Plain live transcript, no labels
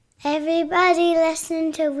Everybody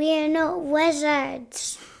listen to We're Not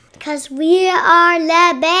Wizards, because we are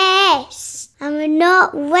the best, and we're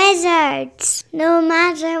not wizards, no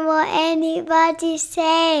matter what anybody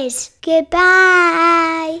says.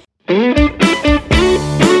 Goodbye.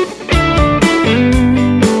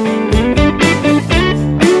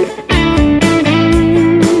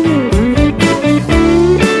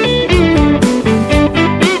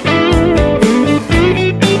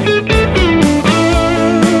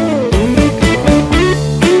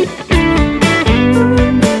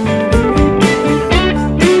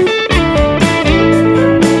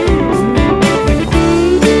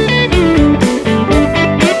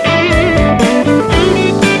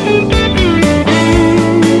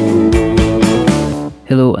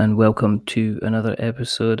 Hello and welcome to another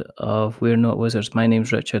episode of We're Not Wizards. My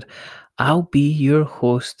name's Richard. I'll be your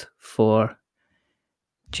host for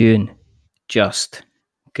June, just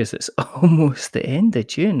because it's almost the end of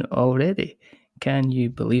June already. Can you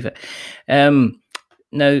believe it?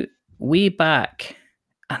 Now, way back,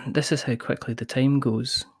 and this is how quickly the time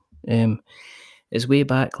goes, is way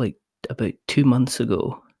back like about 2 months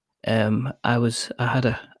ago. I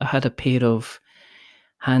had a pair of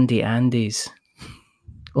handy Andes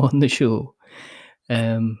on the show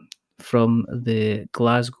from the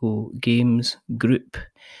Glasgow Games group.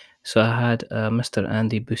 So I had Mr.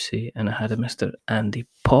 Andy Bussey and I had a Mr. Andy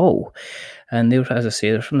Paul. And they were, as I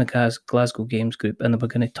say, they're from the Glasgow Games group, and they were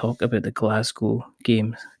going to talk about the Glasgow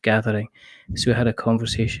Games gathering. So we had a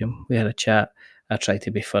conversation, we had a chat. I tried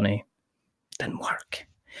to be funny. Didn't work.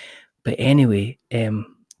 But anyway,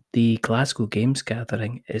 the Glasgow Games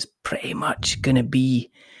gathering is pretty much going to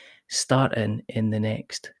be starting in the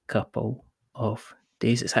next couple of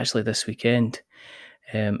days. It's actually this weekend.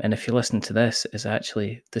 And if you listen to this, it's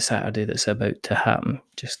actually the Saturday that's about to happen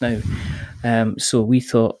just now. So we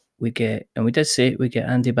thought we get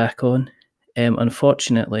Andy back on.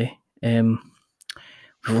 Unfortunately, we've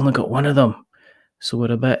only got one of them. So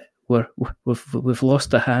we've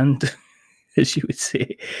lost a hand, as you would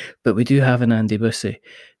say. But we do have an Andy Bussey.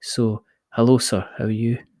 So hello, sir. How are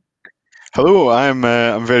you? Hello, I'm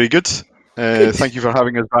very good. Thank you for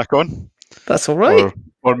having us back on. That's all right.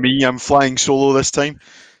 For me, I'm flying solo this time.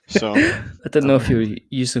 So I didn't know if you were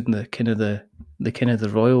using the kind of the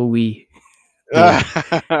royal we.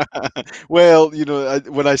 Well,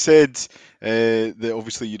 when I said that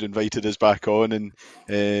obviously you'd invited us back on, and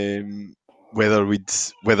whether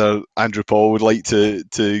Andrew Paul would like to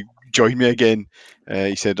join me again.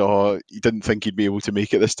 He said, he didn't think he'd be able to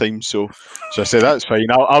make it this time, so I said that's fine.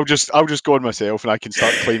 I'll just go on myself, and I can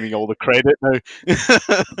start claiming all the credit now.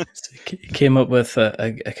 He came up with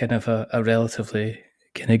a kind of a relatively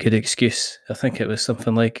kind of good excuse. I think it was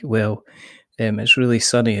something like, "Well, it's really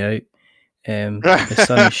sunny out. The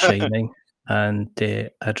sun is shining, and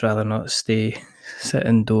I'd rather not sit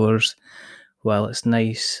indoors while it's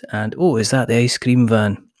nice. And is that the ice cream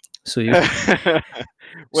van? So you."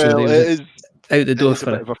 Well, it is out the door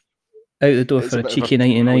for a cheeky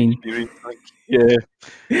 99. Yeah,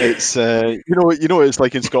 it's it's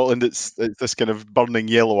like in Scotland. It's this kind of burning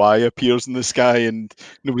yellow eye appears in the sky, and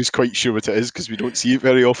nobody's quite sure what it is because we don't see it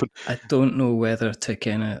very often. I don't know whether to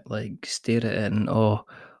kind of like stare at it in awe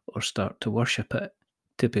or start to worship it.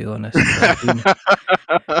 To be honest,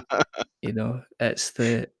 it's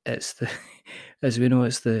the as we know,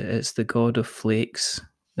 it's the god of flakes,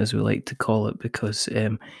 as we like to call it, because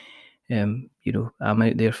I'm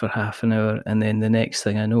out there for half an hour, and then the next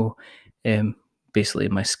thing I know, basically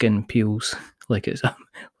my skin peels like I'm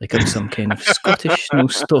some kind of Scottish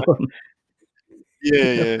snowstorm.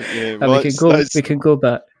 Yeah. Well, we can go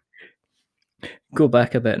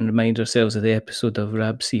back a bit and remind ourselves of the episode of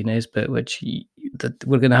Rab C. Nesbitt, which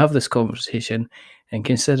we're going to have this conversation, and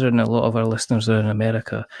considering a lot of our listeners are in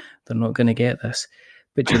America, they're not going to get this.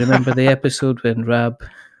 But do you remember the episode when Rab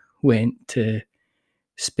went to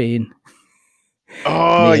Spain?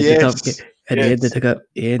 Oh, yes. He ended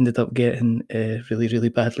up getting really, really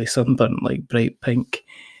badly sunburnt, like bright pink.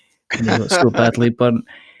 And he got so badly burnt,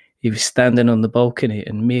 he was standing on the balcony,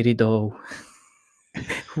 and Mary Doll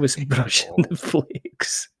was brushing the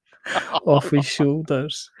flakes off his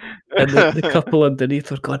shoulders. And the couple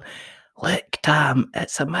underneath were going, "Look, Tam,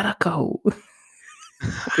 it's a miracle."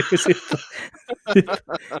 Because they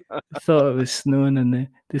thought it was snowing in the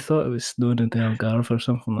Algarve or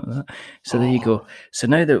something like that. So there you go. So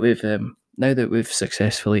now that we've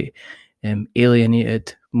successfully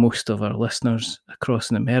alienated most of our listeners across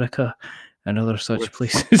in America and other such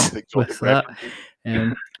places with that,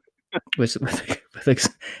 with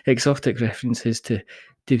exotic references to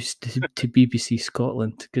BBC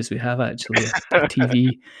Scotland, because we have actually a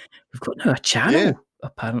TV. We've got now a channel.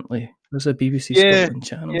 apparently. There's a BBC Yeah, Scotland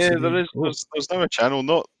channel. yeah, so there is. go. There's now a channel.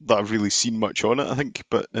 Not that I've really seen much on it, I think,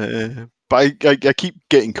 but I keep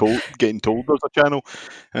getting told there's a channel.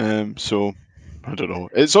 So I don't know.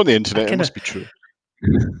 It's on the internet. It must be true.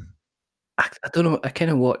 I don't know. I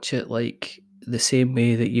kind of watch it like the same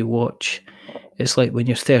way that you watch. It's like when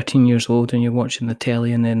you're 13 years old and you're watching the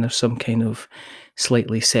telly, and then there's some kind of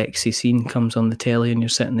slightly sexy scene comes on the telly, and you're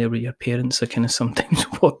sitting there with your parents. I kind of sometimes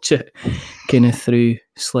watch it kind of through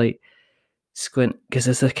slight squint, because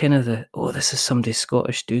there's a kind of this is somebody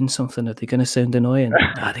Scottish doing something. Are they going to sound annoying?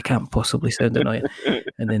 Nah, they can't possibly sound annoying.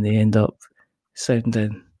 And then they end up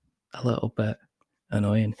sounding a little bit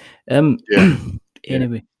annoying.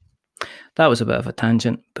 Anyway, that was a bit of a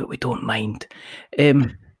tangent, but we don't mind.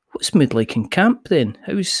 What's mood like in camp then?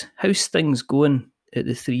 How's things going at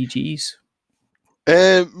the 3Gs?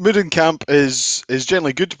 Mood in camp is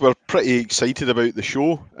generally good. We're pretty excited about the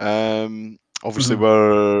show. Obviously,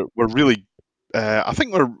 we're really. I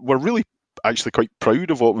think we're really actually quite proud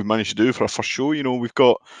of what we managed to do for our first show. You know, we've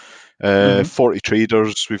got 40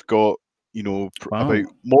 traders. We've got about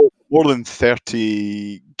more than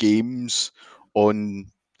 30 games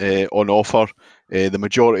on offer. The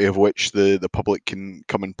majority of which the public can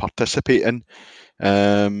come and participate in.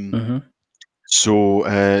 So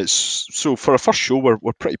for a first show,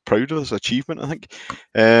 we're pretty proud of this achievement, I think.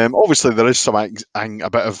 Obviously, there is some a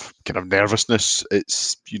bit of kind of nervousness.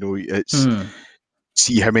 It's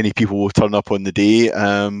see how many people will turn up on the day.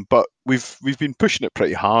 But we've been pushing it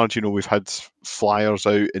pretty hard. You know, we've had flyers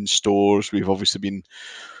out in stores. We've obviously been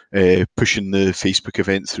pushing the Facebook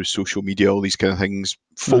event through social media, all these kind of things.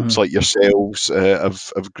 Folks like yourselves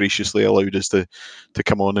have graciously allowed us to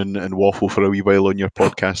come on and waffle for a wee while on your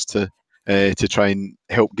podcast to try and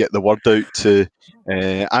help get the word out to,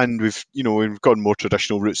 and we've gone more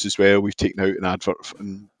traditional routes as well. We've taken out an advert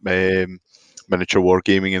and miniature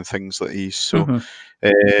wargaming and things like these. So,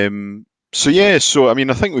 so I mean,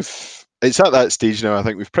 I think it's at that stage now. I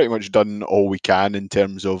think we've pretty much done all we can in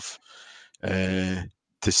terms of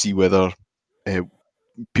to see whether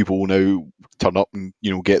people will now turn up and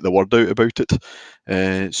get the word out about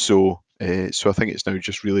it. So I think it's now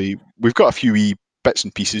just really we've got a few wee bits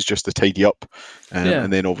and pieces just to tidy up,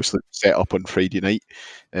 and then obviously set up on Friday night.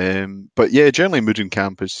 But yeah, generally mood in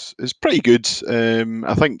camp is pretty good.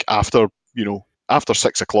 I think after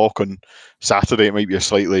 6 o'clock on Saturday, it might be a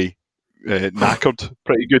slightly knackered,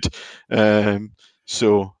 pretty good.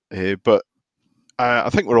 But I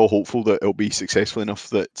think we're all hopeful that it'll be successful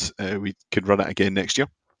enough that we could run it again next year.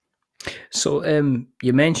 So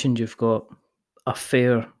you mentioned you've got a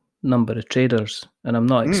fair number of traders, and I'm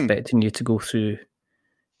not expecting you to go through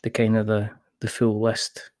the kind of the full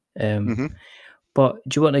list. But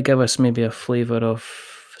do you want to give us maybe a flavour of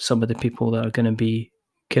some of the people that are going to be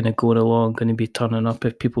kind of going along, going to be turning up?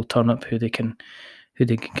 If people turn up, who they can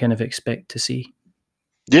kind of expect to see?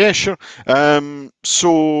 Yeah, sure.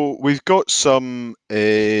 So we've got some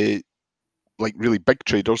like really big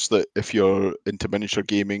traders that if you're into miniature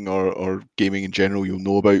gaming or gaming in general, you'll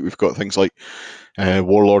know about. We've got things like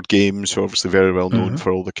Warlord Games, who are obviously very well known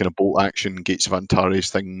for all the kind of bolt action, Gates of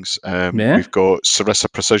Antares things. We've got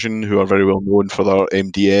Sarissa Precision, who are very well known for their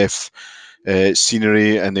MDF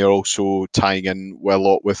scenery, and they're also tying in well a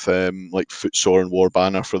lot with like Footsore and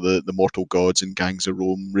Warbanner for the Mortal Gods and Gangs of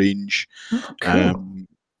Rome range.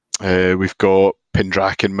 We've got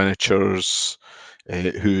Pendraken Miniatures,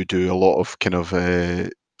 who do a lot of kind of a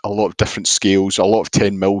lot of different scales, a lot of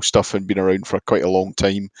 10mm stuff, and been around for quite a long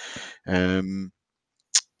time.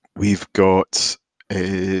 We've got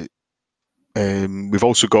we've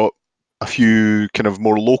also got a few kind of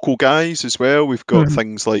more local guys as well. We've got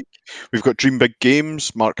things like we've got Dream Big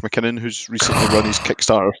Games, Mark McKinnon, who's recently run his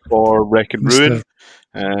Kickstarter for Wreck and Ruin.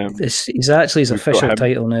 He's actually his official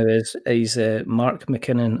title now is he's Mark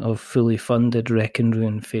McKinnon of Fully Funded Wreck and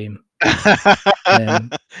Ruin fame.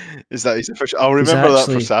 Is that his official? I'll remember that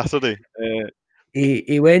for Saturday.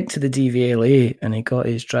 He went to the DVLA and he got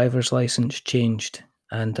his driver's license changed,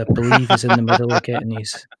 and I believe he's in the middle of getting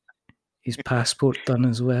his passport done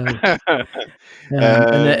as well.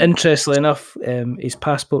 And interestingly enough, his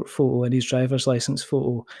passport photo and his driver's license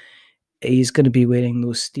photo, he's going to be wearing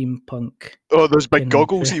those steampunk. Oh, those big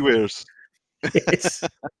goggles he wears. Yes,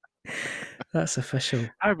 that's official.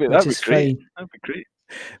 That'd be great. That'd be great.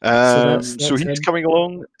 So he's coming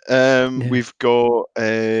along. We've got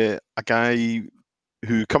a guy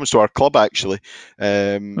who comes to our club actually,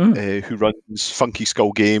 who runs Funky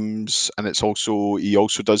Skull Games, and he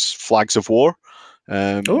also does Flags of War.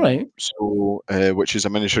 All right. So, which is a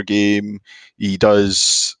miniature game. He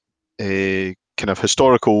does kind of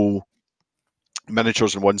historical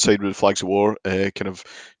miniatures on one side with Flags of War, kind of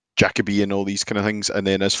Jacoby and all these kind of things, and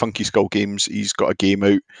then as Funky Skull Games, he's got a game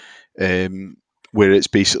out where it's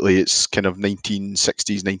kind of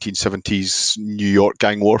 1960s, 1970s New York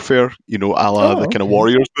gang warfare, a la the kind of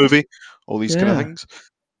Warriors movie, all these kind of things.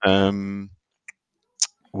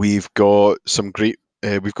 We've got some great.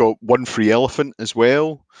 We've got One Free Elephant as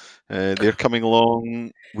well. They're coming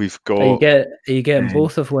along. We've got. Are you getting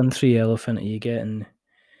both of One Free Elephant? Are you getting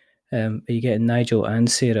Nigel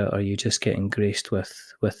and Sarah? Or are you just getting graced with?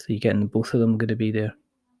 Are you getting both of them going to be there?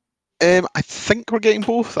 I think we're getting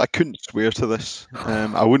both. I couldn't swear to this.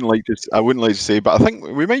 I wouldn't like to say, but I think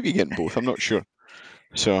we might be getting both. I'm not sure.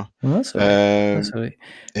 So that's all right. That's all right.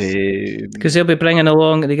 Because they'll be bringing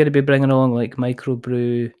along. They're going to be bringing along like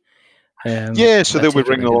Microbrew. So they'll be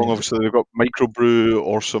bringing along. Obviously, they've got Microbrew,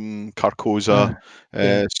 Orsum, Carcosa.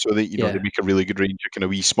 So they make a really good range of kind of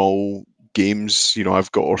wee small games.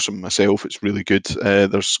 I've got Orsum myself. It's really good.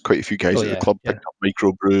 There's quite a few guys at the club picked up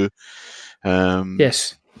Microbrew.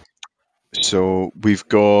 Yes. So we've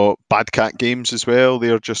got Bad Cat Games as well. I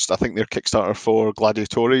think their Kickstarter for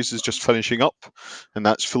Gladiatores is just finishing up, and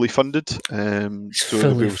that's fully funded. So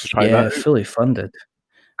they'll be able to try that. Fully funded.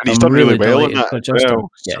 And he's done really well in that as well.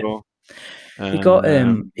 So, he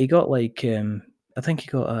got like I think he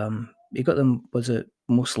got them, was it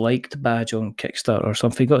most liked badge on Kickstarter or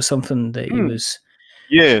something. He got something that he was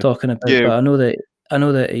talking about. But I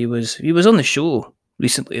know that he was on the show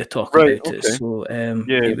recently to talk about it. So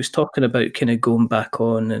he was talking about kind of going back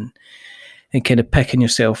on and kind of picking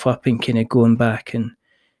yourself up and kind of going back on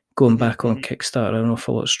Kickstarter an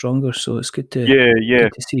awful lot stronger. So it's good to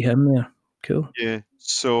good to see him there. Cool. Yeah.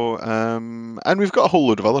 So and we've got a whole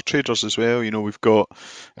load of other traders as well. We've got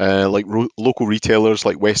like local retailers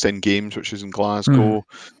like West End Games, which is in Glasgow.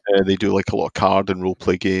 They do like a lot of card and role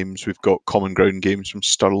play games. We've got Common Ground Games from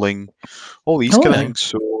Stirling. All these kind of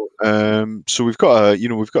things. So we've got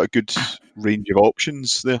a good range of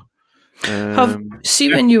options there.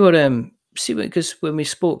 When you were because when we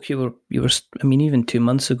spoke, you were. I mean, even 2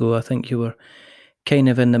 months ago, I think you were kind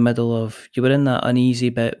of in the middle of. You were in that uneasy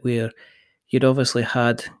bit where you'd obviously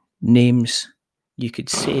had names you could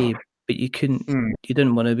say, but you couldn't. You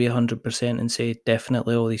didn't want to be 100% and say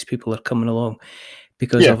definitely all these people are coming along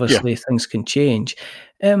because obviously things can change.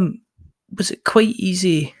 Was it quite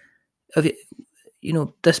easy?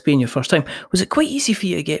 This being your first time, was it quite easy for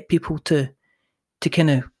you to get people to kind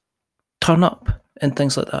of turn up and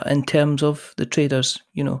things like that in terms of the traders?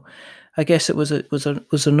 I guess was there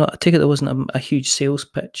not? I take it there wasn't a huge sales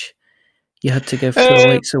pitch you had to give to the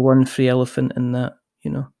likes of One Free Elephant and that.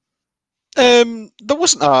 There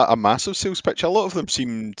wasn't a massive sales pitch. A lot of them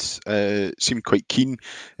seemed quite keen.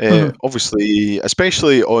 Obviously,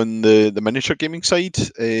 especially on the miniature gaming side,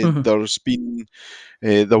 there's been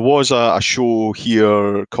there was a show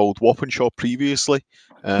here called Wappenshaw previously,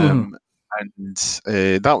 and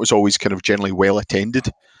that was always kind of generally well attended.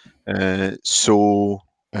 So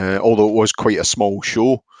although it was quite a small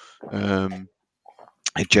show,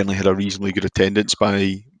 it generally had a reasonably good attendance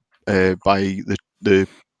by the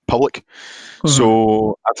public.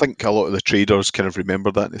 So I think a lot of the traders kind of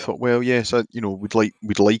remembered that and they thought, well, yes,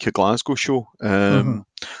 we'd like a Glasgow show.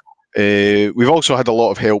 We've also had a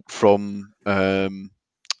lot of help from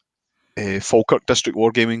Falkirk District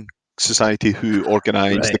Wargaming Society, who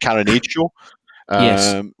organised the Carronade show.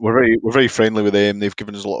 We're very friendly with them. They've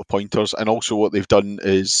given us a lot of pointers, and also what they've done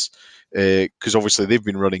is because obviously they've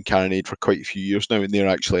been running Carronade for quite a few years now, and they're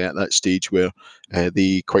actually at that stage where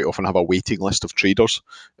they quite often have a waiting list of traders.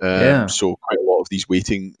 So quite a lot of these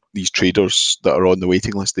traders that are on the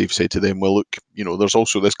waiting list, they've said to them, well, look, there's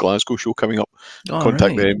also this Glasgow show coming up.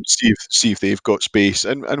 Contact them, see if they've got space.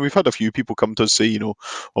 And we've had a few people come to us say,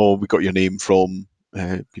 we got your name from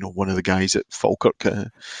one of the guys at Falkirk.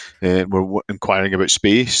 We're inquiring about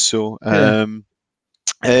space. So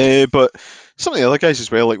but some of the other guys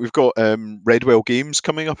as well, like we've got Redwell Games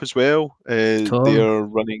coming up as well. They're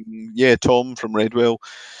running, Tom from Redwell.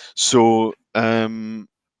 So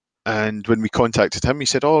and when we contacted him, he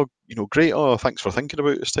said, great, thanks for thinking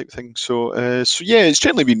about this type of thing. So it's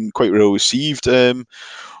generally been quite well received.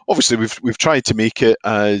 Obviously we've tried to make it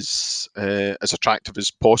as attractive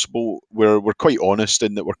as possible. We're quite honest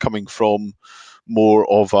in that we're coming from more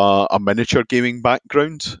of a miniature gaming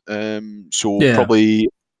background. Probably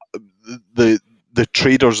the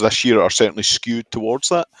traders this year are certainly skewed towards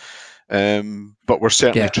that. But we're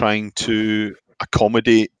certainly trying to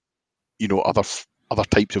accommodate, other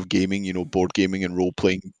types of gaming, board gaming and role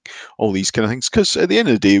playing, all these kind of things. Because at the end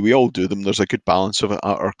of the day, we all do them. There's a good balance of it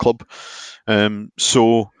at our club.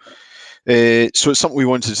 So So it's something we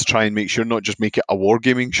wanted to try and make sure, not just make it a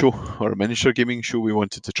wargaming show or a miniature gaming show. We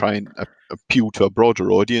wanted to try and appeal to a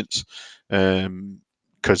broader audience,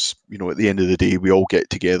 because at the end of the day, we all get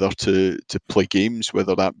together to play games,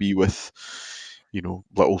 whether that be with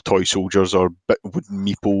little toy soldiers or wooden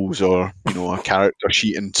meeples, or a character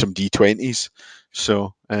sheet and some D20s.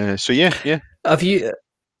 So yeah. Have you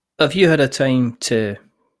had a time to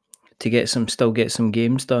get some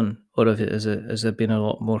games done, or has there been a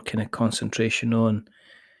lot more kind of concentration on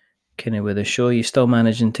kind of with the show? You still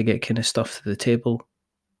managing to get kind of stuff to the table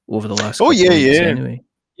over the last couple of weeks anyway?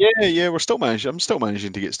 Yeah, we're still managing. I'm still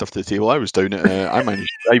managing to get stuff to the table. I was down at. I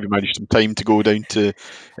even managed some time to go down to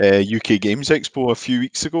UK Games Expo a few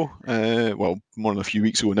weeks ago. Well, more than a few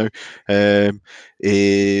weeks ago now.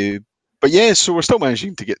 But yeah, so we're still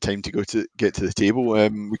managing to get time to get to the table.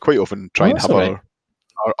 We quite often try and have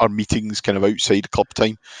our meetings kind of outside club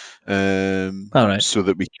time, so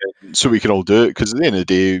that we can all do it. Because at the end of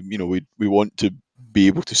the day, we want to be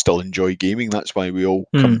able to still enjoy gaming. That's why we all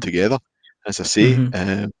come together. As I say,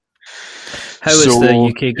 how was the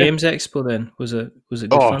UK Games Expo then? Was it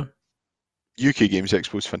good fun? UK Games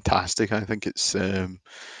Expo is fantastic. I think it's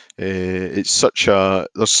there's such a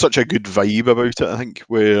good vibe about it. I think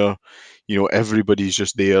where everybody's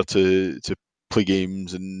just there to play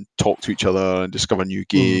games and talk to each other and discover new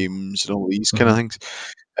games and all these kind of things.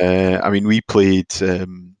 I mean, we played.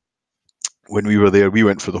 When we were there, we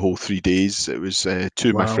went for the whole 3 days. It was two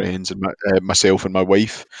of my friends and myself and my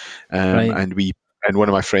wife, and one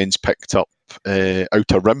of my friends picked up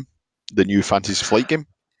Outer Rim, the new Fantasy Flight game.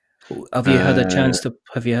 Have you had a chance to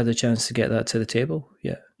get that to the table?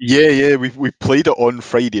 Yeah. Yeah. We played it on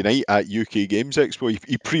Friday night at UK Games Expo.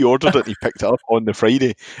 He pre-ordered it and he picked it up on the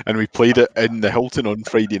Friday, and we played it in the Hilton on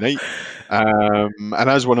Friday night. And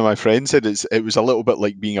as one of my friends said, it was a little bit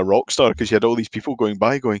like being a rock star, because you had all these people going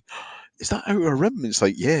by going, "Is that Outer Rim?" And it's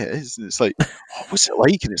like, yeah, it is. And it's like, "Oh, what's it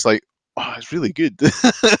like?" And it's like, "Oh, it's really good."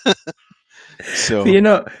 So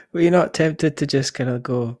were you not tempted to just kind of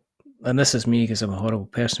go, and this is me because I'm a horrible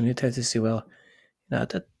person, you're tempted to say, well, I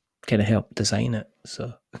did kind of help design it,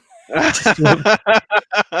 so do you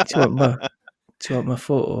want my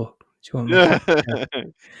photo? Do you want my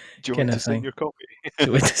do you want to sign your copy?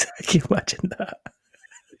 Can you imagine that?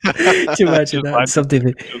 Do you imagine that?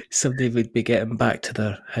 Somebody would be getting back to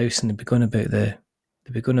their house and they'd be going about the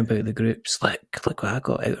groups like, look what I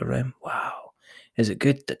got Outer Rim. Wow. Is it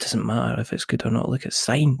good? It doesn't matter if it's good or not. Look, it's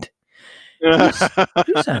signed. Who's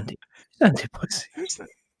Andy? Who's Andy Pussy? Who's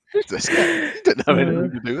this guy? He didn't have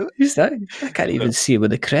anything to do with it. Who's that? I can't even see it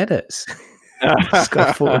with the credits. He's got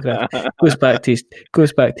a photograph. Goes back to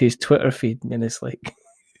his Twitter feed, and it's like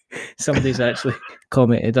somebody's actually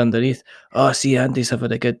commented underneath, "Oh, see, Andy's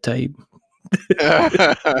having a good time."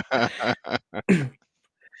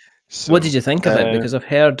 So, what did you think of it? Because I've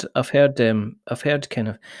heard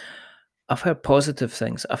positive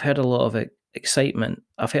things. I've heard a lot of excitement.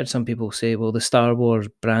 I've heard some people say, well, the Star Wars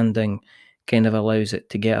branding kind of allows it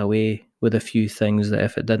to get away with a few things that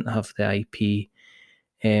if it didn't have the IP,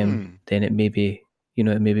 then it maybe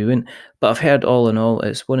wouldn't. But I've heard all in all,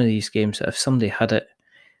 it's one of these games that if somebody had it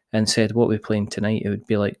and said, what we're playing tonight, it would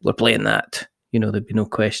be like, we're playing that. There'd be no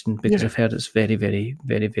question, because I've heard it's very, very,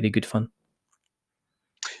 very, very good fun.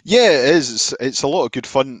 Yeah, it is. It's a lot of good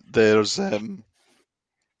fun. There's been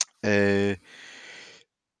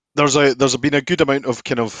a good amount of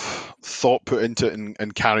kind of thought put into it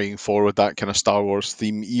and carrying forward that kind of Star Wars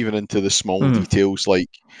theme, even into the small details, like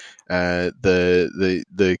the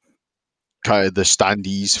kind of the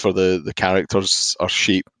standees for the characters are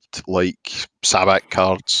shaped like Sabak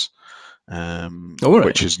cards.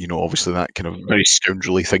 Which is obviously that kind of very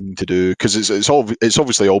scoundrelly thing to do, because it's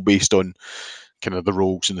obviously all based on kind of the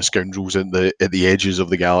rogues and the scoundrels at the edges of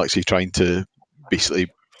the galaxy trying to basically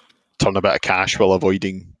turn a bit of cash while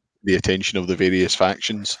avoiding the attention of the various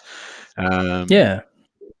factions. There's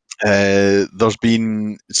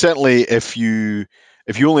been, certainly if you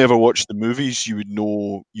only ever watched the movies, you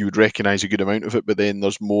would recognize a good amount of it, but then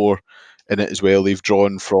there's more in it as well. They've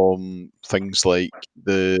drawn from things like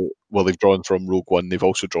they've drawn from Rogue One. They've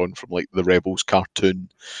also drawn from like the Rebels cartoon.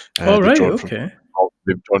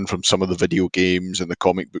 They've drawn from some of the video games and the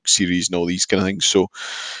comic book series and all these kind of things.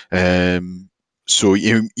 So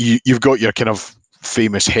you've got your kind of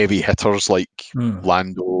famous heavy hitters like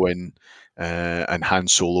Lando and Han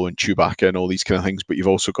Solo and Chewbacca and all these kind of things, but you've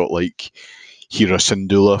also got like Hera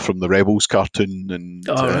Syndulla from the Rebels cartoon, and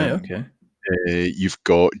you've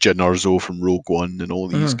got Jyn Erso from Rogue One and all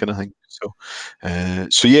these kind of things. So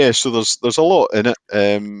there's a lot in it.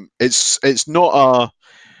 It's not a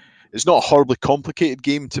horribly complicated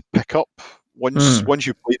game to pick up. Once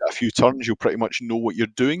you've played it a few turns, you'll pretty much know what you're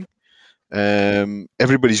doing.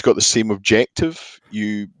 Everybody's got the same objective.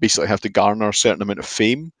 You basically have to garner a certain amount of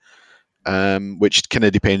fame, which kind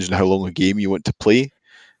of depends on how long a game you want to play.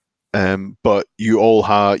 But you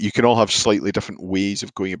can all have slightly different ways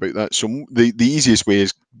of going about that. So the easiest way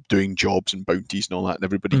is doing jobs and bounties and all that, and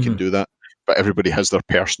everybody can do that. But everybody has their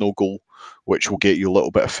personal goal, which will get you a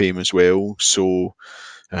little bit of fame as well. So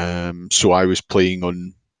I was playing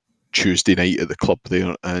on Tuesday night at the club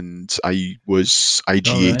there, and I was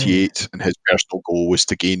IG88, and his personal goal was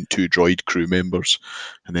to gain 2 droid crew members,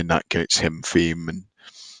 and then that gets him fame, and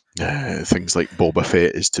things like Boba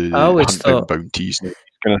Fett is to hunt down bounties and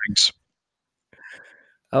kind of things.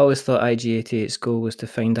 I always thought IG88's goal was to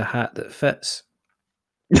find a hat that fits.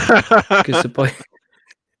 Because the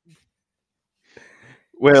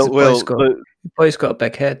boy's got a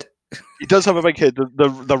big head. He does have a big head.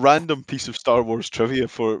 The random piece of Star Wars trivia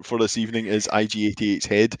for this evening is IG88's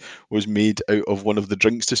head was made out of one of the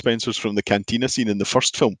drinks dispensers from the cantina scene in the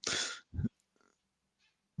first film.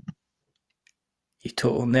 You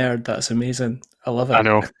total nerd. That's amazing. I love it. I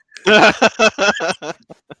know.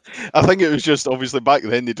 I think it was just, obviously, back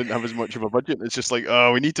then they didn't have as much of a budget. It's just like,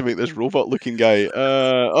 we need to make this robot-looking guy.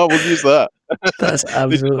 We'll use that. That's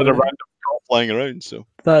absolutely... a random cop flying around, so.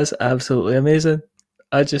 That's absolutely amazing.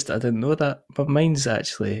 I didn't know that. But mine's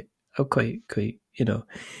actually, I'm quite,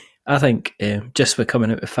 I think just for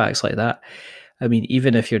coming out with facts like that, I mean,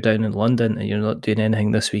 even if you're down in London and you're not doing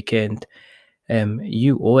anything this weekend,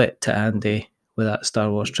 you owe it to Andy with that Star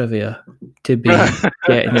Wars trivia to be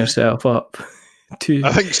getting yourself up to,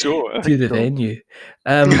 I think so. to the venue.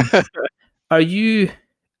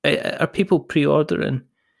 Are people pre-ordering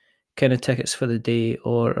kind of tickets for the day,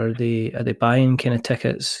 or are they buying kind of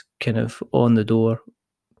tickets kind of on the door?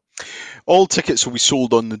 All tickets will be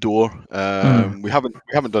sold on the door. We haven't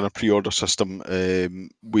done a pre-order system.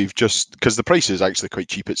 We've just, because the price is actually quite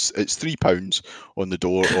cheap. It's £3 on the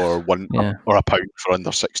door, or or £1 for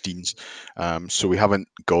under 16s. So we haven't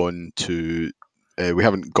gone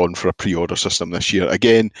for a pre-order system this year.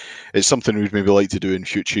 Again, it's something we'd maybe like to do in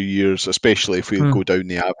future years, especially if we go down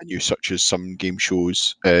the avenue such as some game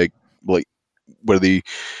shows, like where they,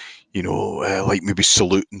 like maybe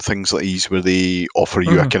Salute and things like these, where they offer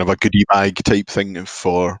you a kind of a goodie bag type thing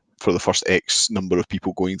for the first X number of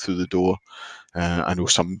people going through the door. I know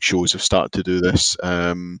some shows have started to do this.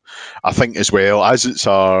 I think as well, as it's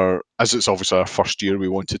obviously our first year, we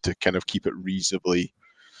wanted to kind of keep it reasonably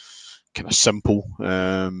kind of simple.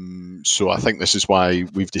 So I think this is why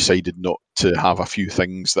we've decided not to have a few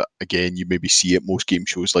things that, again, you maybe see at most game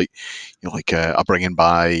shows, like a bring and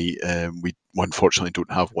buy. We unfortunately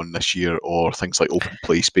don't have one this year, or things like open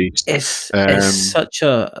play space. It's such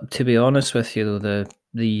a, to be honest with you though,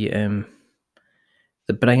 the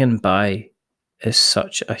bring and buy is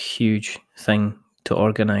such a huge thing to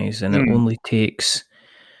organise, and it only takes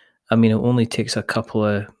a couple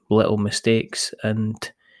of little mistakes,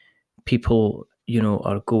 and people,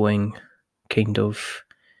 are going kind of.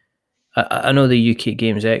 I know the UK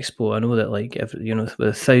Games Expo. I know that,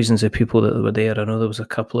 with thousands of people that were there, I know there was a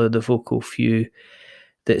couple of the vocal few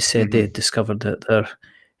that said they had discovered that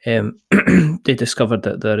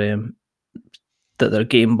their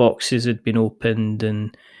game boxes had been opened,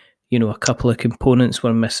 and a couple of components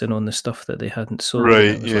were missing on the stuff that they hadn't sold.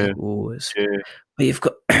 Right. But you've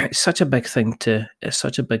got it's such a big thing to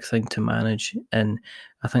manage, and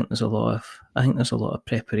I think there's a lot of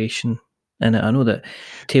preparation in it. I know that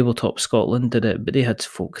Tabletop Scotland did it, but they had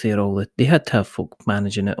folk there they had to have folk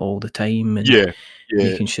managing it all the time, and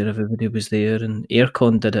making sure everybody was there. And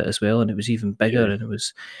Aircon did it as well, and it was even bigger, and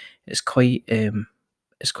it's quite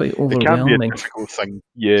overwhelming. It can be a difficult thing.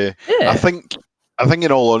 Yeah. I think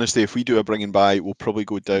in all honesty, if we do a bring and buy, we'll probably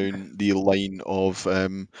go down the line of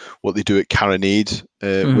what they do at Carronade,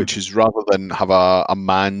 which is, rather than have a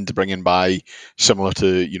manned bring and buy similar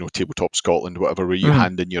to Tabletop Scotland, whatever, where you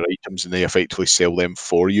hand in your items and they effectively sell them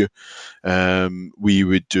for you. We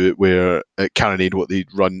would do it where at Carronade, what they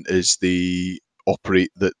run is they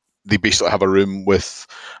basically have a room with,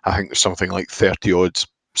 I think there's something like 30 odd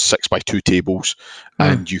 6x2 tables,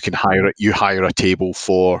 and you hire a table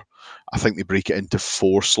for, I think they break it into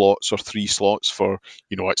 4 slots or 3 slots for,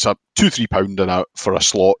 it's a £2-3 for a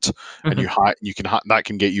slot, and that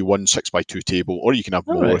can get you one 6x2 table, or you can have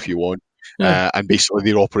more if you want. And basically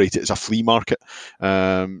they operate it as a flea market.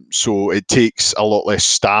 So it takes a lot less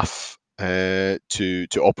staff to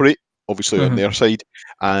operate, obviously, on their side,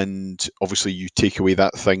 and obviously you take away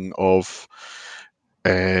that thing of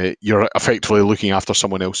you're effectively looking after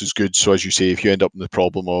someone else's goods. So as you say, if you end up in the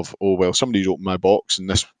problem of, oh well, somebody's opened my box and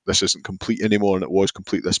this isn't complete anymore, and it was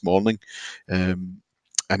complete this morning, and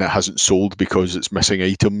it hasn't sold because it's missing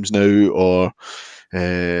items now, or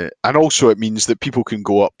and also it means that people can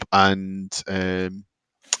go up and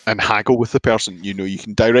haggle with the person. You know, you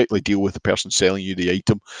can directly deal with the person selling you the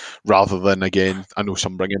item, rather than, again, I know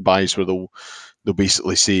some bring in buys where they'll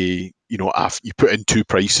basically say, you know, you put in two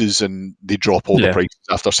prices and they drop all the Yeah. prices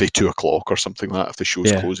after, say, 2 o'clock or something like that if the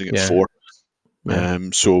show's Yeah, closing at yeah. 4. Yeah.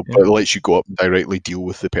 But it lets you go up and directly deal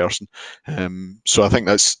with the person. So I think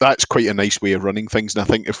that's quite a nice way of running things. And I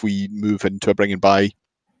think if we move into a bring and buy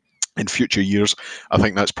in future years, I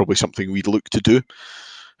think that's probably something we'd look to do,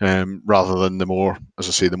 rather than the more, as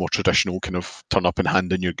I say, the more traditional kind of turn up and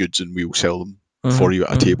hand in your goods and we'll sell them for you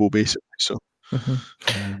at a table, basically. So,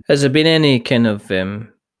 has there been any kind of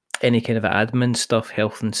admin stuff,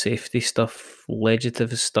 health and safety stuff,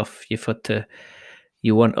 legislative stuff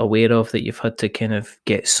you weren't aware of that you've had to kind of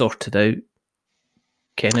get sorted out,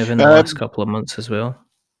 kind of in the last couple of months as well?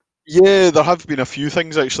 Yeah, there have been a few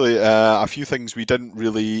things actually. A few things we didn't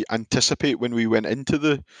really anticipate when we went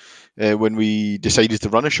into when we decided to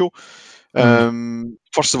run a show.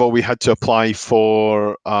 First of all, we had to apply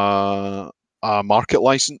for a market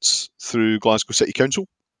license through Glasgow City Council.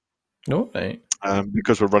 Oh, right.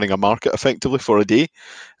 Because we're running a market effectively for a day.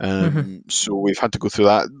 So we've had to go through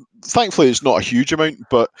that. Thankfully, it's not a huge amount,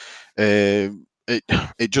 but it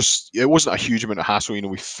wasn't a huge amount of hassle. You know,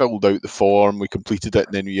 we filled out the form, we completed it,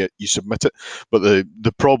 and then you submit it. But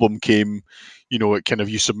the problem came, you know, it kind of,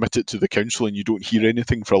 you submit it to the council and you don't hear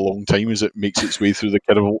anything for a long time as it makes its way through the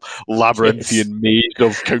kind of labyrinthian maze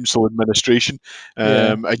of council administration.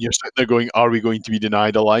 And you're sitting there going, are we going to be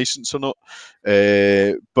denied a license or not?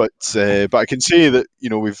 But I can say that, you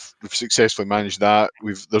know, we've successfully managed that.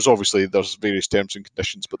 There's various terms and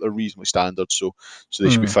conditions, but they're reasonably standard, so they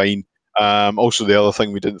should be fine. Also, the other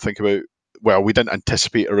thing we didn't think about, well, we didn't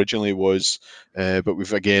anticipate originally was, but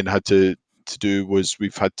we've again had to do, was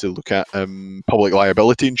we've had to look at public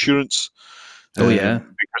liability insurance. Because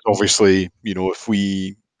obviously, you know, if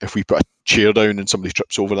we put a chair down and somebody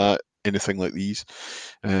trips over that, anything like these,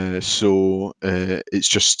 it's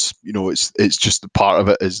just, you know, it's just the part of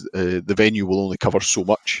it is the venue will only cover so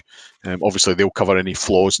much. Obviously, they'll cover any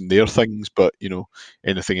flaws in their things, but, you know,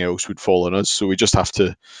 anything else would fall on us. So we just have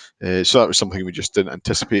to. So that was something we just didn't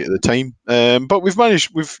anticipate at the time. But we've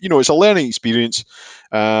managed. You know, it's a learning experience.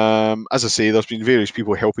 As I say, there's been various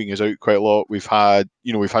people helping us out quite a lot. We've had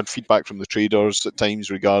feedback from the traders at times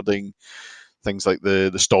regarding things like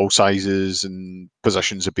the stall sizes and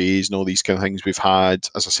positions of bays and all these kind of things. We've had,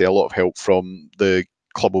 as I say, a lot of help from the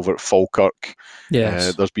club over at Falkirk.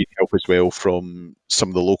 Yes. There's been help as well from some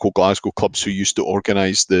of the local Glasgow clubs who used to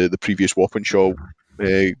organise the previous Wappenshaw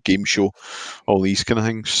game show, all these kind of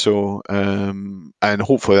things. So, and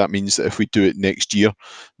hopefully that means that if we do it next year,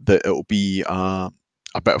 that it'll be a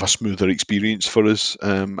bit of a smoother experience for us,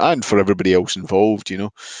 and for everybody else involved, you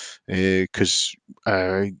know, because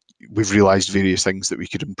we've realised various things that we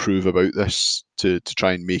could improve about this to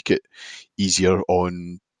try and make it easier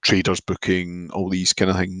on traders booking, all these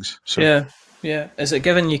kind of things. So yeah. Is it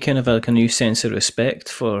giving you kind of a new sense of respect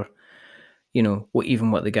for, you know, what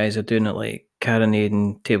the guys are doing at like Carronade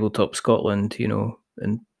and Tabletop Scotland, you know,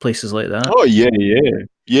 and places like that? Oh yeah.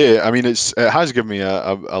 I mean, it has given me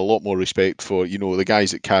a lot more respect for, you know, the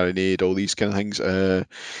guys at Carronade, all these kind of things.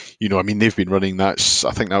 You know, I mean, they've been running that.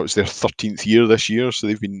 I think that was their 13th year this year, so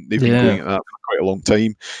they've been going at that for quite a long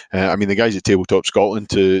time. I mean, the guys at Tabletop Scotland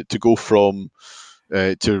to go from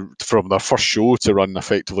their first show to run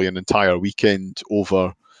effectively an entire weekend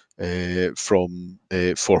over for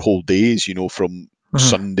whole days, you know, from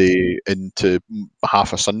Sunday into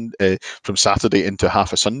half a Sunday, from Saturday into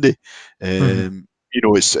half a Sunday. You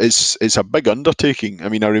know, it's a big undertaking. I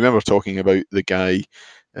mean, I remember talking about the guy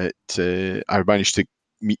I managed to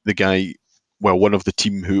meet the guy, well, one of the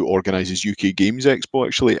team who organises UK Games Expo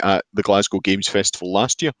actually at the Glasgow Games Festival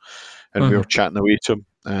last year, and we were chatting away to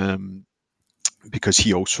him. Because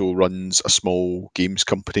he also runs a small games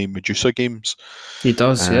company, Medusa Games. He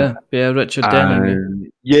does, yeah, Richard Denning.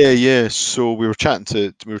 Yeah. So we were chatting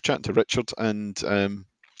to Richard, and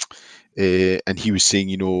he was saying,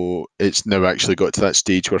 you know, it's now actually got to that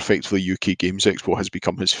stage where effectively UK Games Expo has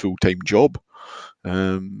become his full-time job.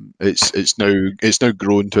 It's now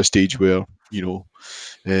grown to a stage where, you know,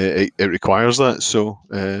 it requires that. So.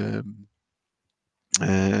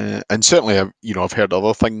 And certainly, I've heard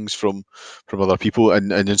other things from other people,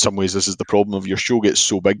 and in some ways, this is the problem of your show gets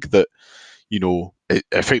so big that, you know, it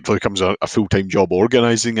effectively becomes a full-time job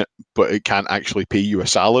organising it, but it can't actually pay you a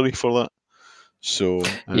salary for that. So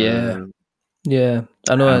Yeah. Yeah,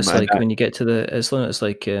 I know. It's and like when you get to it's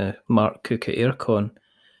like Mark Cook at Aircon.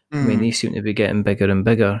 I mean, they seem to be getting bigger and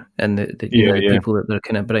bigger, and the people that they're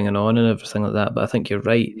kind of bringing on and everything like that. But I think you're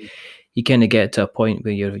right. You kind of get to a point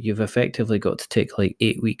where you've effectively got to take like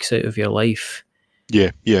 8 weeks out of your life,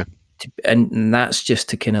 yeah. and that's just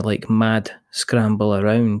to kind of like mad scramble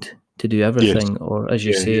around to do everything. Yes. Or as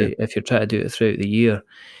you say, if you're trying to do it throughout the year,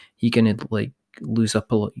 you kind of like use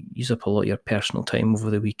up a lot of your personal time over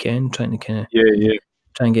the weekend trying to kind of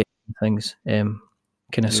try and get things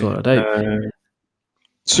kind of sorted out.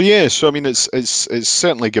 So I mean, it's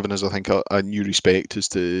certainly given us, I think, a new respect as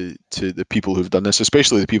to the people who've done this,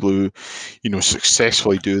 especially the people who,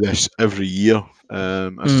 successfully do this every year.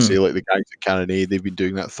 As I say, like the guys at Carronade, they've been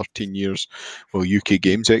doing that 13 years. Well, UK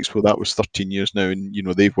Games Expo, that was 13 years now, and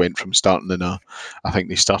they've went from starting I think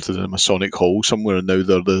they started in a Masonic Hall somewhere, and now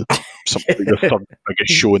they're the third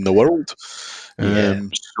biggest show in the world.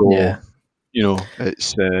 It's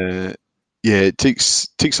it takes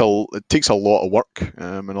a lot of work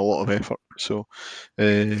and a lot of effort. So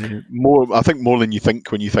I think more than you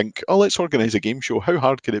think when you think, oh, let's organise a game show. How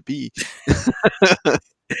hard could it be?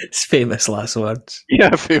 It's famous last words.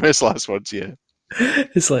 Yeah, famous last words. Yeah,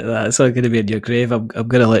 it's like that. It's not going to be in your grave. I'm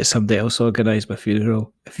going to let somebody else organise my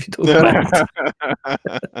funeral if you don't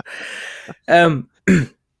mind.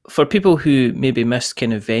 For people who maybe missed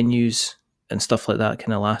kind of venues and stuff like that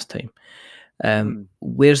kind of last time,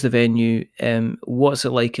 where's the venue? What's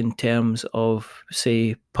it like in terms of,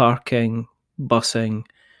 say, parking, busing,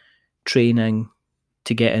 training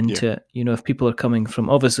to get into it? If people are coming from,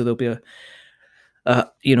 obviously there'll be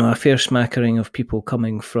a fair smattering of people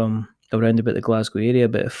coming from around about the Glasgow area,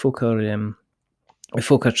 but if folk are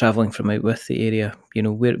travelling from out with the area,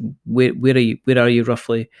 where are you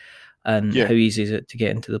roughly, and how easy is it to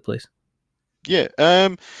get into the place? Yeah,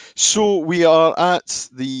 so we are at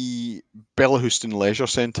the Bellahouston Leisure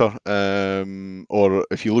Centre, or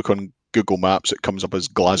if you look on Google Maps, it comes up as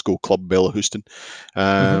Glasgow Club Bellahouston.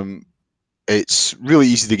 It's really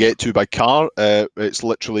easy to get to by car. It's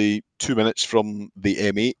literally 2 minutes from the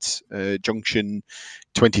M8 junction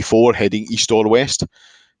 24, heading east or west.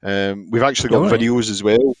 We've actually got videos as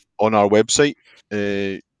well on our website.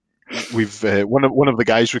 We've one of the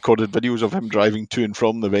guys recorded videos of him driving to and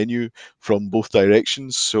from the venue from both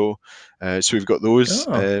directions. So we've got those.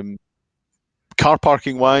 Car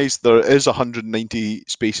parking wise, there is 190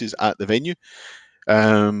 spaces at the venue.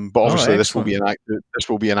 But obviously this will be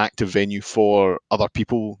an active venue for other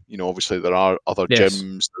people. Obviously there are other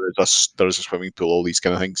gyms, there is a swimming pool, all these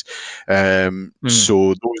kind of things.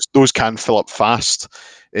 So those can fill up fast.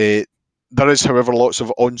 There is, however, lots of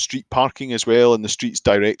on-street parking as well, and the streets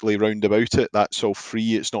directly round about it. That's all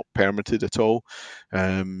free. It's not permitted at all.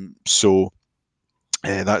 So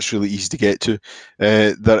that's really easy to get to.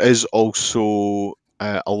 There is also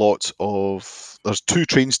there's 2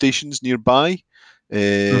 train stations nearby.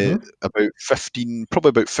 About 15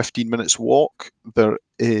 minutes walk. There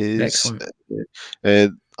is I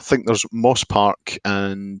think there's Moss Park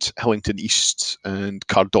and Hillington East and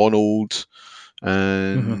Cardonald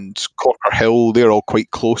and Corker Hill. They're all quite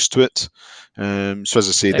close to it. So as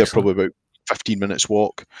I say, they're probably about 15 minutes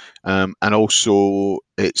walk. And also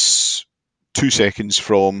it's 2 seconds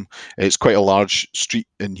from, it's quite a large street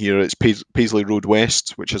in here. It's Paisley Road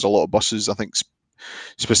West, which has a lot of buses. I think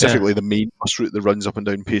specifically the main bus route that runs up and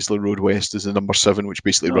down Paisley Road West is the number 7, which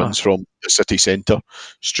basically runs from the city centre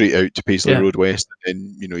straight out to Paisley Road West,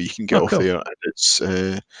 and then you can get off there, and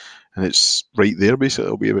it's right there. Basically,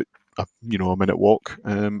 it'll be about a minute walk.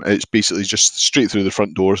 It's basically just straight through the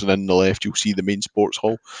front doors, and in the left you'll see the main sports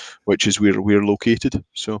hall, which is where we're located.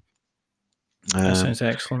 So that sounds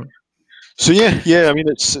excellent. So yeah. I mean,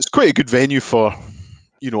 it's quite a good venue for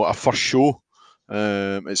a first show.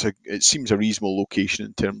 It seems a reasonable location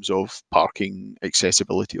in terms of parking,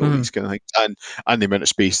 accessibility, all these kind of things, and the amount of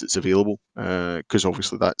space that's available. Because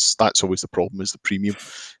obviously that's always the problem, is the premium,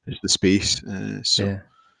 is the space.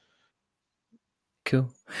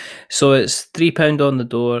 Cool. So it's £3 on the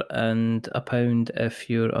door and £1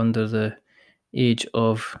 if you're under the age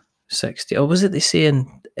of 60. Or was it they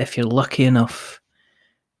saying if you're lucky enough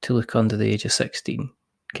to look under the age of 16?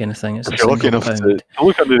 Kind of thing. It's if you're lucky enough to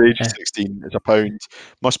look under the age of 16, it's £1.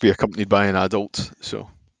 Must be accompanied by an adult. So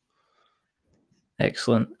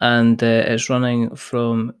excellent. And it's running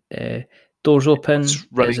from doors open. Is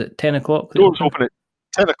it 10 o'clock? Doors open at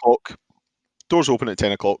 10 o'clock. Doors open at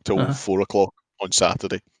 10 o'clock till 4 o'clock on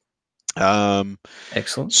Saturday.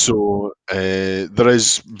 Excellent. So there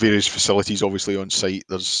is various facilities obviously on site.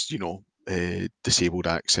 There's disabled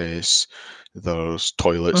access, there's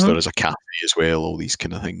toilets, there is a cafe as well, all these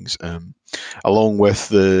kind of things. Along with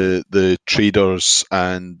the traders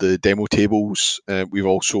and the demo tables,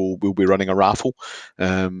 we'll be running a raffle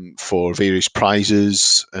for various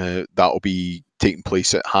prizes. That'll be taking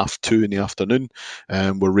place at 2:30 in the afternoon.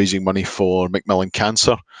 We're raising money for Macmillan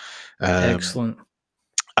Cancer. Excellent.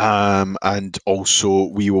 And also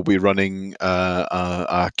we will be running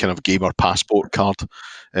a kind of gamer passport card,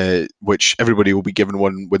 which everybody will be given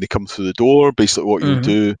one when they come through the door. Basically, what you'll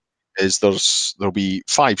do is there'll be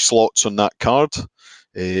 5 slots on that card.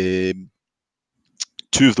 2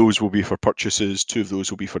 of those will be for purchases, 2 of those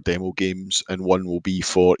will be for demo games, and 1 will be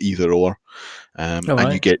for either or. And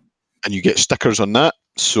you get stickers on that.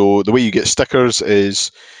 So the way you get stickers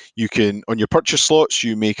is you can, on your purchase slots,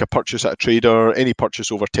 you make a purchase at a trader. Any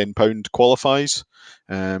purchase over £10 qualifies.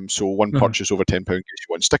 So one purchase over £10 gives you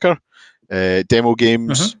 1 sticker. Demo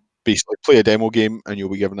games, basically play a demo game and you'll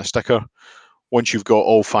be given a sticker. Once you've got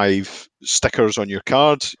all 5 stickers on your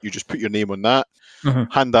card, you just put your name on that,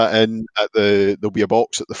 hand that in there'll be a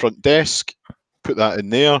box at the front desk, put that in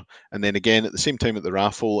there, and then again at the same time at the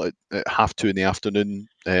raffle at 2:30 in the afternoon,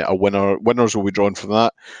 winners will be drawn from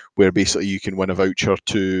that, where basically you can win a voucher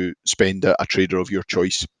to spend at a trader of your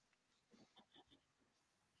choice.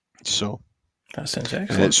 So that sounds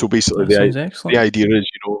excellent. So basically the idea is,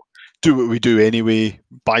 do what we do anyway,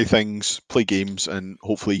 buy things, play games, and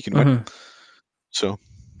hopefully you can win. So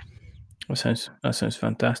that sounds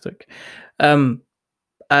fantastic.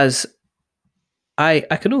 As I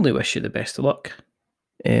can only wish you the best of luck.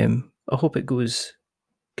 I hope it goes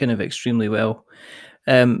kind of extremely well.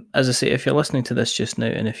 As I say, if you're listening to this just now,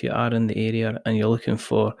 and if you are in the area and you're looking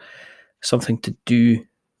for something to do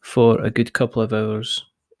for a good couple of hours,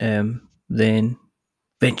 then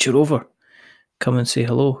venture over, come and say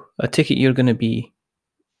hello. I take it you're going to be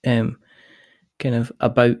kind of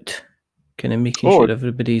about kind of making sure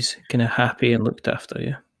everybody's kind of happy and looked after,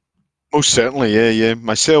 yeah? Most certainly, yeah.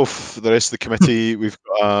 Myself, the rest of the committee, we've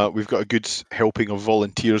got a good helping of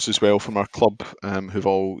volunteers as well from our club, who've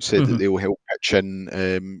all said that they will help pitch in,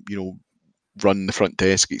 run the front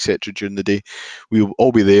desk, etc. during the day. We'll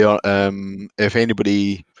all be there. If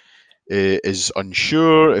anybody is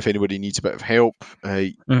unsure, if anybody needs a bit of help,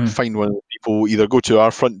 find one of the people. Either go to our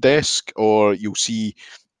front desk, or you'll see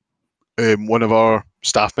one of our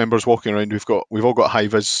staff members walking around. We've all got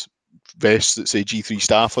high-vis vests that say G3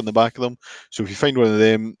 staff on the back of them. So if you find one of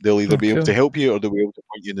them, they'll either be able to help you, or they'll be able to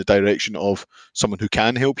point you in the direction of someone who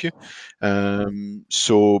can help you.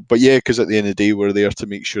 But yeah, because at the end of the day, we're there to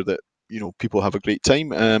make sure that people have a great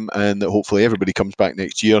time, and that hopefully everybody comes back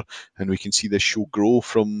next year, and we can see this show grow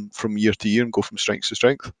from year to year and go from strength to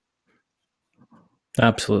strength.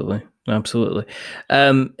 Absolutely.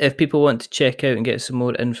 If people want to check out and get some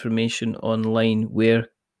more information online, where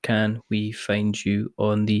can we find you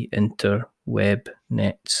on the interweb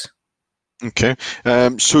nets? Okay,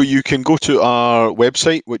 so you can go to our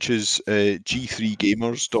website, which is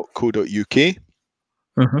g3gamers.co.uk.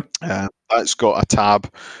 That's got a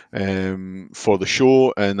tab for the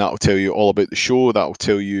show, and that'll tell you all about the show. That'll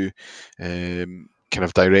tell you kind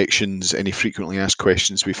of directions, any frequently asked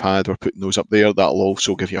questions we've had, we're putting those up there. That'll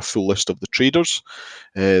also give you a full list of the traders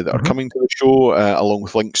that are coming to the show, along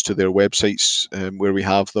with links to their websites where we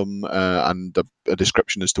have them, and a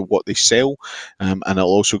description as to what they sell. And it'll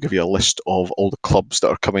also give you a list of all the clubs that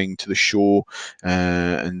are coming to the show,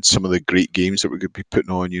 and some of the great games that we're going to be putting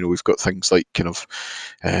on. We've got things like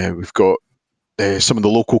we've got some of the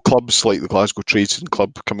local clubs like the Glasgow Tradesmen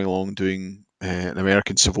Club coming along doing an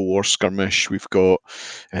American Civil War skirmish. We've got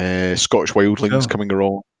Scottish Wildlings coming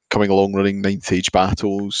along running Ninth Age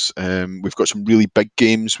battles. We've got some really big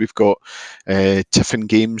games. We've got Tiffin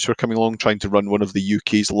Games who are coming along trying to run one of the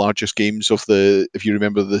UK's largest games of if you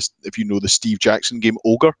remember this, if you know the Steve Jackson game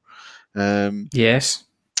Ogre. Yes.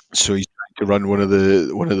 So he's trying to run one of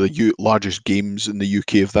the largest games in the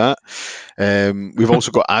UK of that. We've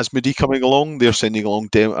also got Asmodee coming along. They're sending along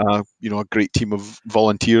a great team of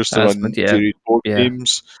volunteers to run various board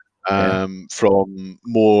games, from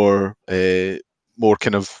more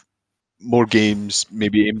games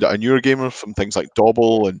maybe aimed at a newer gamer, from things like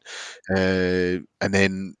Dobble, and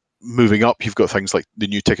then moving up, you've got things like the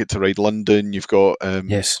new Ticket to Ride London. You've got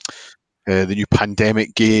the new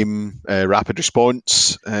Pandemic game, Rapid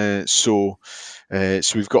Response. So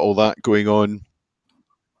we've got all that going on.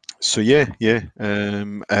 So yeah.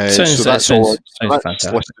 So that's all listed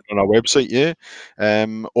on our website, yeah.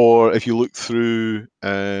 Or if you look through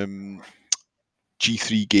G3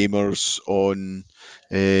 Gamers on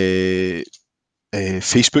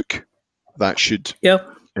Facebook, that should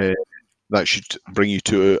bring you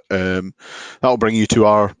to that'll bring you to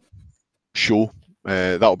our show.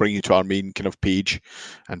 That'll bring you to our main kind of page,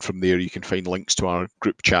 and from there you can find links to our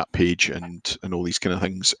group chat page and all these kind of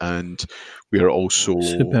things. And we are also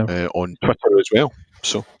on Twitter as well.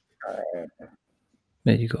 So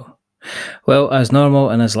there you go. Well, as normal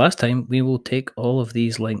and as last time, we will take all of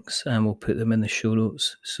these links and we'll put them in the show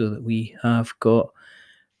notes so that we have got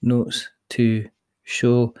notes to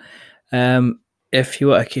show. If you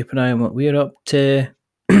want to keep an eye on what we're up to,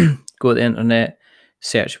 go to the internet,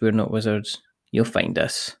 search We're Not Wizards. You'll find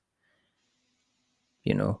us.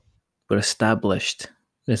 You know, we're established,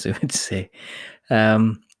 as I would say.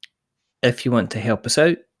 If you want to help us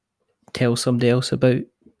out, tell somebody else about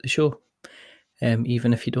the show.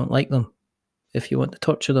 Even if you don't like them. If you want to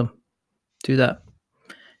torture them, do that.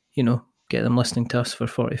 You know, get them listening to us for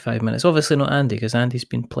 45 minutes. Obviously not Andy, because Andy's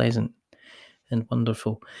been pleasant and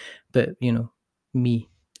wonderful. But, you know, me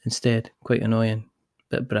instead, quite annoying,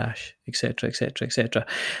 bit brash, etc., etc., etc.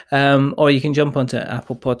 Or you can jump onto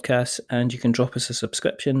Apple Podcasts and you can drop us a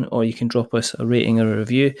subscription, or you can drop us a rating or a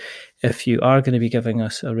review. If you are going to be giving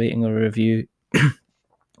us a rating or a review,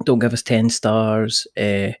 don't give us 10 stars,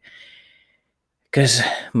 because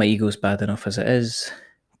my ego's bad enough as it is.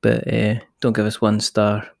 But don't give us 1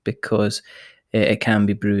 star, because it can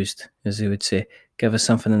be bruised, as they would say. Give us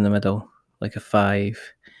something in the middle, like a 5,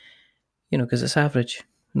 you know, because it's average.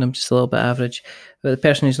 And I'm just a little bit average. But the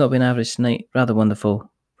person who's not been average tonight, rather wonderful,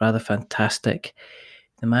 rather fantastic.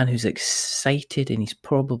 The man who's excited and he's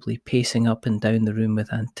probably pacing up and down the room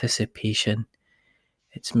with anticipation.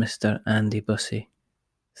 It's Mr. Andy Bussey.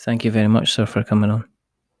 Thank you very much, sir, for coming on.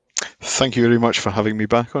 Thank you very much for having me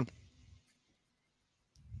back on.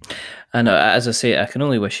 And as I say, I can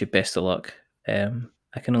only wish you best of luck.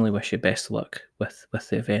 I can only wish you best of luck with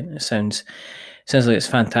the event. It sounds like it's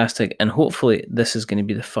fantastic, and hopefully this is going to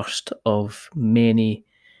be the first of many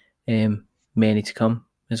to come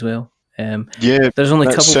as well. There's only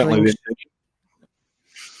a couple of things.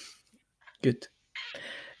 Good.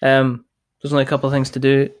 There's only a couple of things to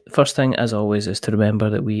do. The first thing, as always, is to remember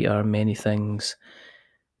that we are many things,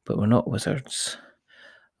 but we're not wizards.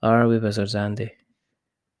 Are we wizards, Andy?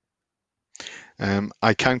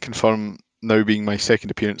 I can confirm, now being my second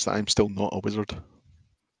appearance, that I'm still not a wizard.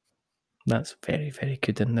 That's very, very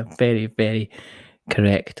good and a very, very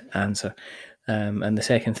correct answer. And the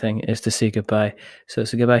second thing is to say goodbye. So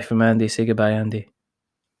it's a goodbye from Andy. Say goodbye, Andy.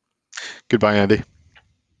 Goodbye, Andy.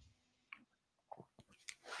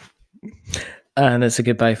 And it's a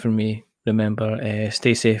goodbye from me. Remember,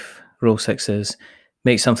 stay safe, roll 6s,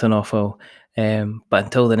 make something awful. But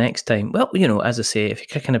until the next time, well, you know, as I say, if you're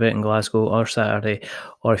kicking about in Glasgow or Saturday,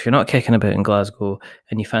 or if you're not kicking about in Glasgow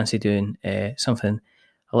and you fancy doing something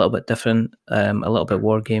a little bit different, a little bit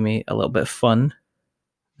wargamey, a little bit fun,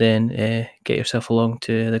 then get yourself along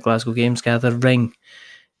to the Glasgow Games Gathering,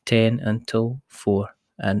 10 until 4,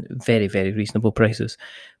 and very, very reasonable prices.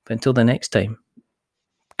 But until the next time,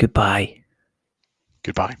 goodbye.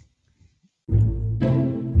 Goodbye.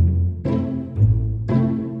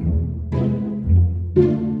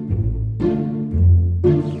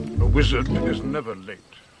 A wizard is never late.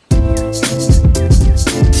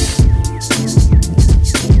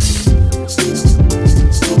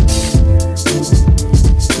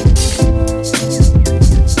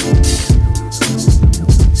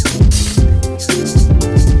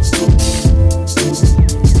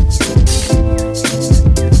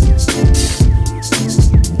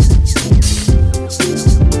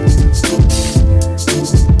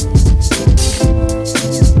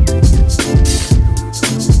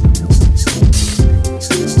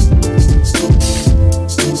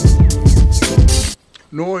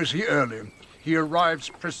 Nor is he early. He arrives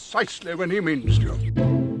precisely when he means to.